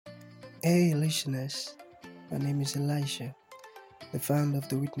Hey listeners, my name is Elisha, the founder of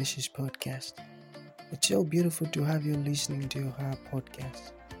the Witnesses podcast. It's so beautiful to have you listening to our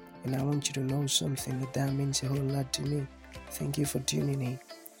podcast, and I want you to know something that means a whole lot to me. Thank you for tuning in.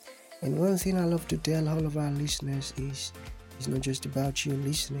 And one thing I love to tell all of our listeners is it's not just about you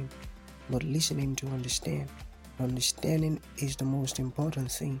listening, but listening to understand. Understanding is the most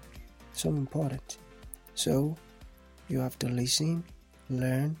important thing, so important. So, you have to listen,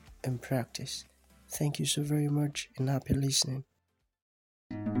 learn, and practice. Thank you so very much and happy listening.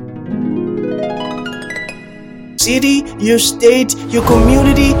 City, your state, your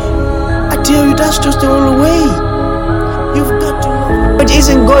community, I tell you that's just the only way. You've got to know. It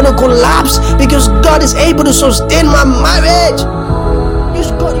isn't going to collapse because God is able to sustain my marriage.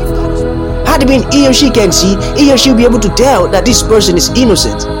 You've got to. Had it been he or she can see, he or she will be able to tell that this person is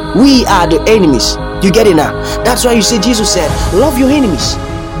innocent. We are the enemies. You get it now? That's why you see Jesus said, love your enemies.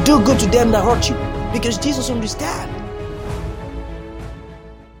 Do good to them that hurt you. Because Jesus understands.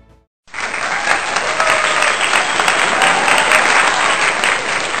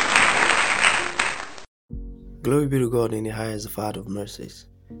 Glory be to God in the highest, the Father of mercies.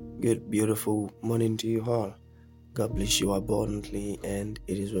 Good, beautiful morning to you all. God bless you abundantly, and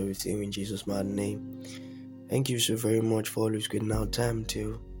it is well with you in Jesus' mighty name. Thank you so very much for always getting out time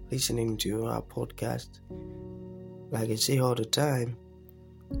to listening to our podcast. Like I say all the time,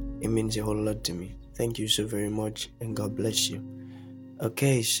 it means a whole lot to me. Thank you so very much, and God bless you.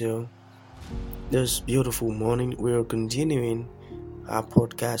 Okay, so this beautiful morning, we are continuing our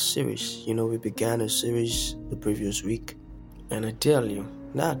podcast series. We began a series the previous week, and I tell you,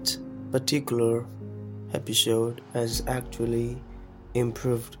 that particular episode has actually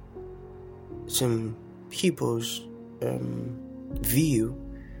improved some people's view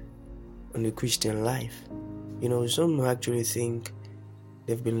on the Christian life. Some actually think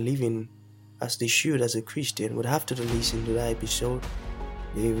they've been living as they should as a Christian, but after they listen to that episode,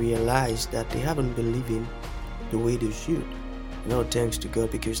 they realize that they haven't been living the way they should. Thanks to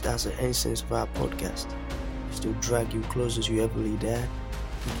God, because that's the essence of our podcast. It's to drag you closer to your heavenly Dad,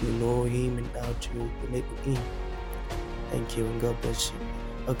 if you know Him and how to relate with Him. Thank you, and God bless you.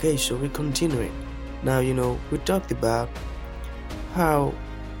 Okay, so we're continuing. Now, we talked about how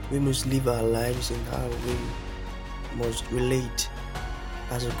we must live our lives and how we must relate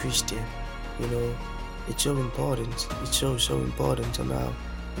as a Christian. It's so important. It's so important. And now,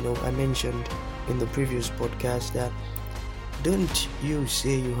 I mentioned in the previous podcast that don't you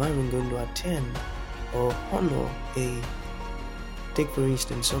say you aren't going to attend or honor take for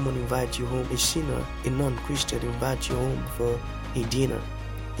instance, someone invites you home, a sinner, a non-Christian invites you home for a dinner.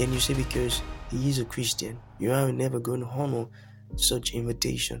 Then you say because he is a Christian, you are never going to honor such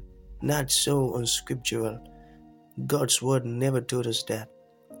invitation. Not so unscriptural. God's word never told us that.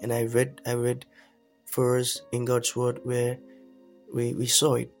 And I read for us in God's word where we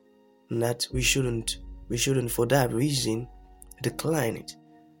saw it, that we shouldn't for that reason decline it.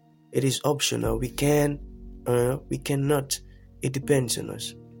 It is optional. We cannot. It depends on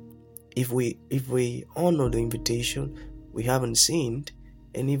us. If we honor the invitation, we haven't sinned,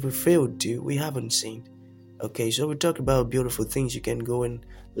 and if we fail to, we haven't sinned. Okay, so we talk about beautiful things. You can go and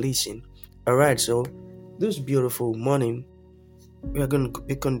listen. All right, so this beautiful morning, we are going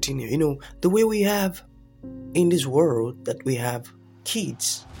to continue. The way we have in this world that we have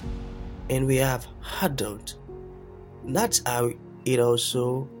kids and we have adults. That's how it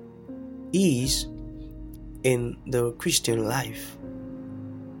also is in the Christian life.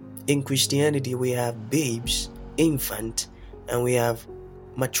 In Christianity, we have babes, infant, and we have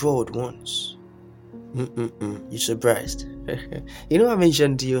matured ones. You're surprised. I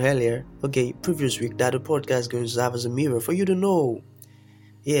mentioned to you earlier, previous week, that the podcast is going to serve as a mirror for you to know.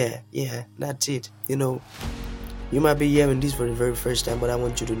 Yeah, that's it. You might be hearing this for the very first time, but I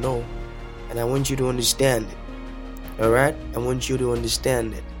want you to know, and I want you to understand it. Alright? I want you to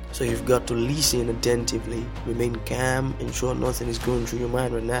understand it. So you've got to listen attentively, remain calm, ensure nothing is going through your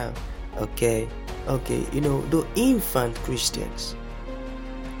mind right now. Okay, the infant Christians,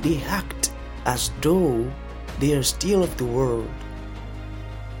 they act as though they are still of the world.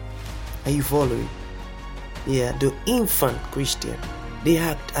 Are you following? Yeah, the infant Christian, they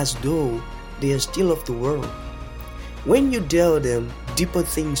act as though they are still of the world. When you tell them deeper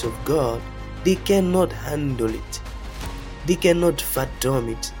things of God, they cannot handle it. They cannot fathom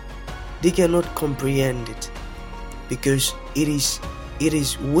it. They cannot comprehend it, because it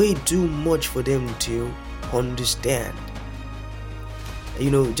is way too much for them to understand.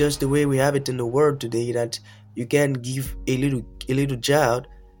 Just the way we have it in the world today, that you can give a little child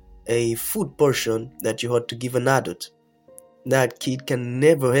a food portion that you ought to give an adult. That kid can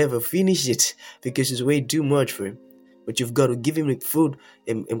never ever finish it because it's way too much for him. But you've got to give him the food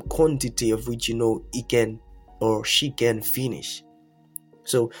in quantity of which he can or she can finish.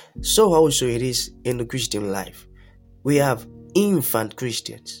 So also it is in the Christian life. We have infant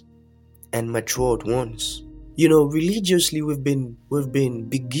Christians and matured ones. Religiously we've been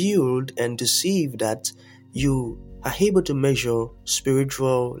beguiled and deceived that you are able to measure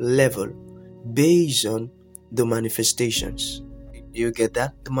spiritual level based on the manifestations. You get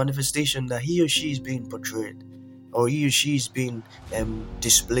that? The manifestation that he or she is being portrayed, or he or she is being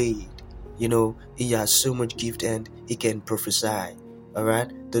displayed. He has so much gift and he can prophesy.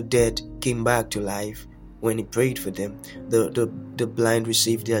 Alright? The dead came back to life when he prayed for them. The blind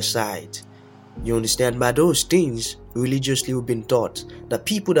received their sight. You understand? By those things, religiously we've been taught that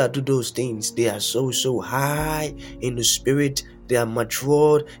people that do those things, they are so high in the spirit, they are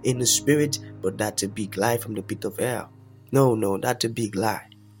matured in the spirit, but that's a big lie from the pit of hell. No, that's a big lie.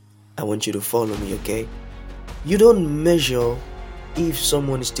 I want you to follow me, okay? You don't measure if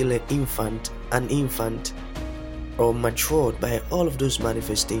someone is still an infant, or matured by all of those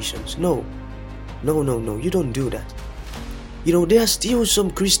manifestations. No, you don't do that. There are still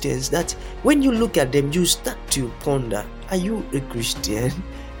some Christians that when you look at them, you start to ponder, are you a Christian?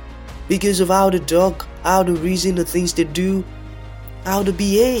 Because of how they talk, how they reason, the things they do, how they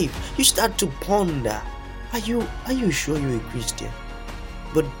behave. You start to ponder, are you sure you're a Christian?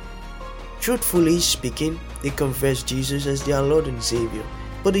 But truthfully speaking, they confess Jesus as their Lord and Savior.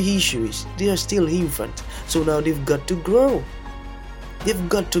 But the issue is, they are still infant. So now they've got to grow. They've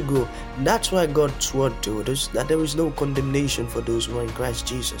got to grow. That's why God's word told us that there is no condemnation for those who are in Christ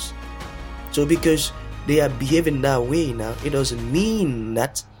Jesus. So because they are behaving that way now, it doesn't mean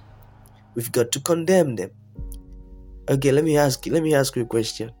that we've got to condemn them. Okay, let me ask you a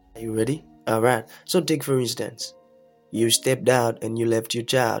question. Are you ready? Alright. So take for instance, you stepped out and you left your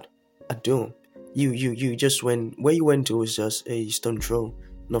child at home. You just went, where you went to was just a stone throw,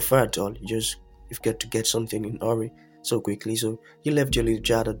 not far at all. You've got to get something in a hurry so quickly, so you left your little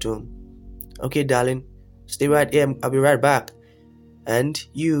child at home. Okay, darling, stay right here, I'll be right back. And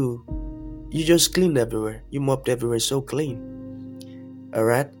you just cleaned everywhere, you mopped everywhere so clean.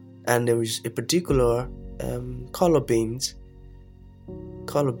 Alright, and there is a particular color paint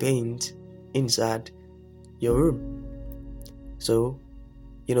inside your room. So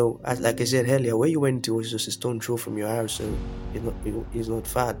like I said earlier, where you went to was just a stone throw from your house, so it's not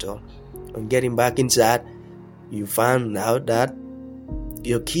far at all. On getting back inside, you found out that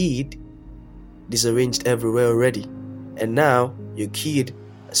your kid disarranged everywhere already, and now your kid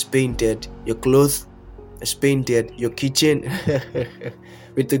has painted your clothes, has painted your kitchen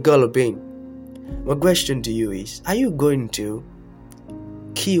with the color paint. My question to you is, are you going to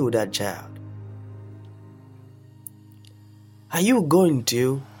kill that child? Are you going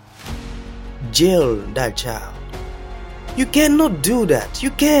to jail that child? You cannot do that.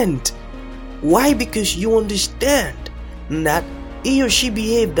 You can't. Why? Because you understand that he or she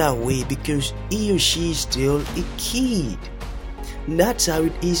behaved that way because he or she is still a kid. That's how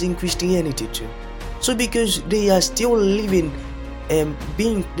it is in Christianity too. So because they are still living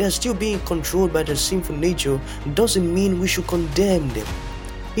they're still being controlled by their sinful nature, doesn't mean we should condemn them.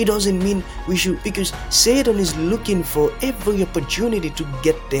 It doesn't mean we should, because Satan is looking for every opportunity to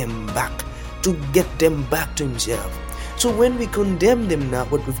get them back to himself. So when we condemn them now,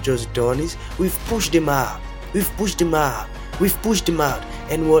 what we've just done is we've pushed them out.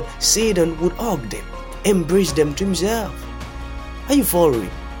 And what Satan would hug them, embrace them to himself. Are you following?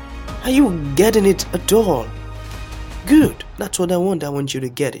 Are you getting it at all? Good. That's what I want. I want you to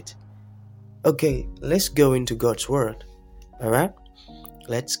get it. Okay, let's go into God's word. Alright?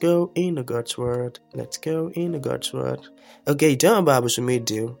 Let's go into God's word. Okay, turn our Bibles to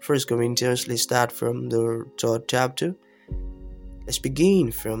Matthew, 1 Corinthians. Let's start from the 3rd chapter. Let's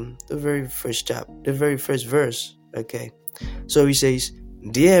begin from the very first verse. Okay. So he says,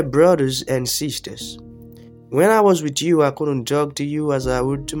 "Dear brothers and sisters, when I was with you, I couldn't talk to you as I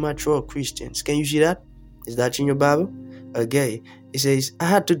would to mature Christians." Can you see that? Is that in your Bible? Okay. It says, "I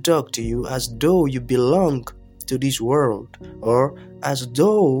had to talk to you as though you belong to this world, or as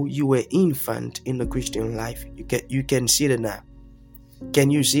though you were infant in the Christian life." You can see that now.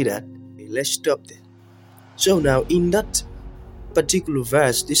 Can you see that? Okay, let's stop there. So now in that particular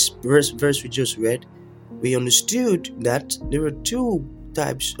verse, this verse we just read, we understood that there are two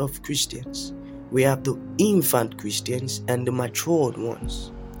types of Christians. We have the infant Christians and the matured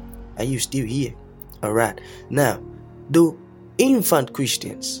ones. Are you still here? Alright. Now, the infant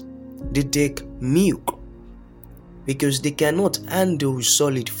Christians, they take milk because they cannot handle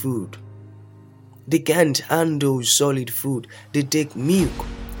solid food. they can't handle solid food. They take milk.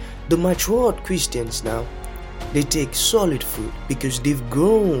 The matured Christians now, they take solid food because they've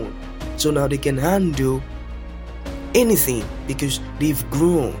grown. So now they can handle anything because they've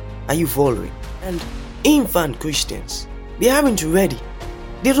grown. Are you following? And infant Christians, they haven't ready.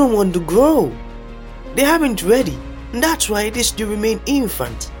 They don't want to grow. They haven't ready. And that's why they still remain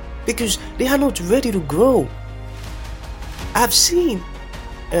infant, because they are not ready to grow. I've seen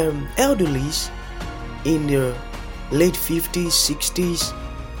elderlies in their late 50s, 60s,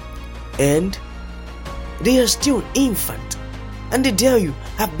 and they are still infant. And they tell you,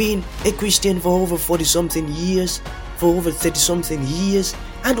 I've been a Christian for over 40-something years, for over 30-something years.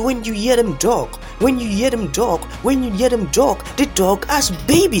 And when you hear them talk, they talk as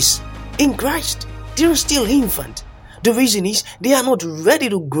babies in Christ. They're still infant. The reason is they are not ready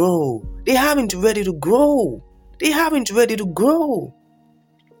to grow. They haven't ready to grow.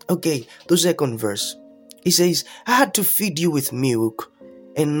 Okay, the second verse. It says, I had to feed you with milk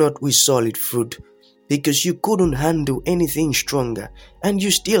and not with solid food, because you couldn't handle anything stronger, and you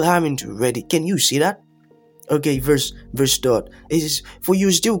still haven't ready. Can you see that? Okay, verse third. It says, for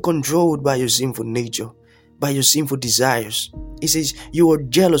you're still controlled by your sinful nature, by your sinful desires. It says, you are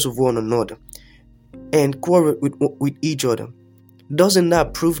jealous of one another and quarrel with each other. Doesn't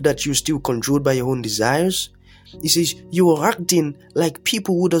that prove that you're still controlled by your own desires? It says, you are acting like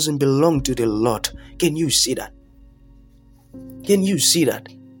people who doesn't belong to the Lord. Can you see that?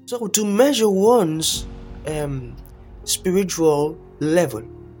 So to measure one's spiritual level,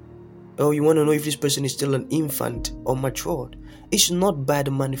 or you want to know if this person is still an infant or matured, it's not by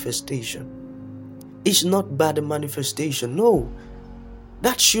the manifestation. No,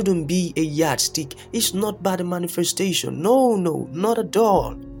 that shouldn't be a yardstick. It's not by the manifestation. No, not at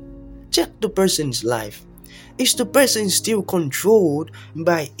all. Check the person's life. Is the person still controlled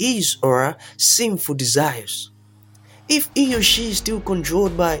by his or her sinful desires? If he or she is still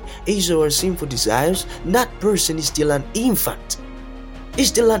controlled by his or her sinful desires, that person is still an infant.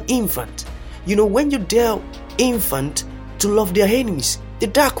 You know, when you tell infant to love their enemies, they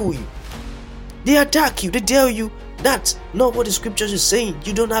tackle you. They attack you. They tell you that's not what the scriptures is saying.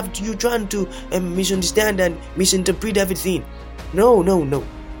 You don't have to, you're trying to misunderstand and misinterpret everything. No.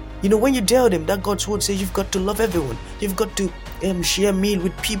 You know, when you tell them that God's word says you've got to love everyone, you've got to share meal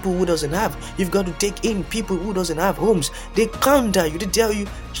with people who doesn't have, you've got to take in people who doesn't have homes, they counter you. They tell you,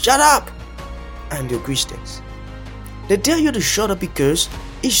 shut up. And you're Christians. They tell you to shut up because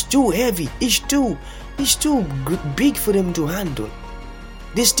it's too heavy, it's too big for them to handle.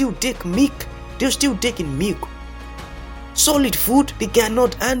 They still take milk. They're still taking milk. Solid food, they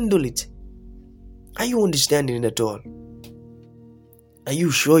cannot handle it. Are you understanding it at all? Are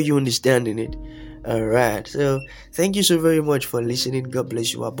you sure you're understanding it? Alright, so thank you so very much for listening. God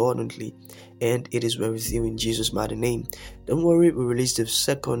bless you abundantly, and it is well with you in Jesus' mighty name. Don't worry, we'll release the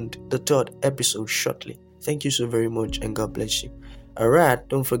third episode shortly. Thank you so very much, and God bless you. Alright,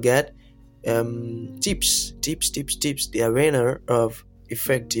 don't forget tips, the arena of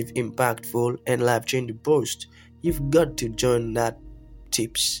effective, impactful, and life-changing posts. You've got to join that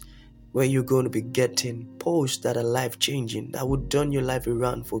tips, where you're going to be getting posts that are life-changing, that would turn your life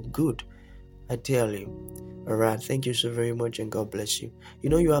around for good. I tell you. Alright, thank you so very much, and God bless you. You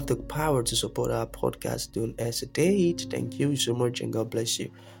know you have the power to support our podcast. Don't hesitate. Thank you so much, and God bless you.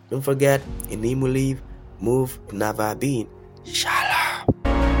 Don't forget, in him we live, move, and never been. Shalom.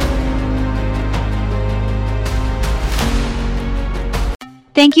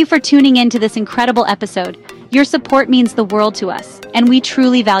 Thank you for tuning in to this incredible episode. Your support means the world to us, and we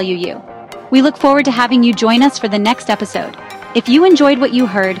truly value you. We look forward to having you join us for the next episode. If you enjoyed what you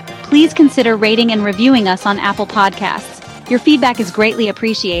heard, please consider rating and reviewing us on Apple Podcasts. Your feedback is greatly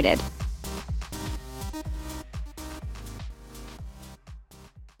appreciated.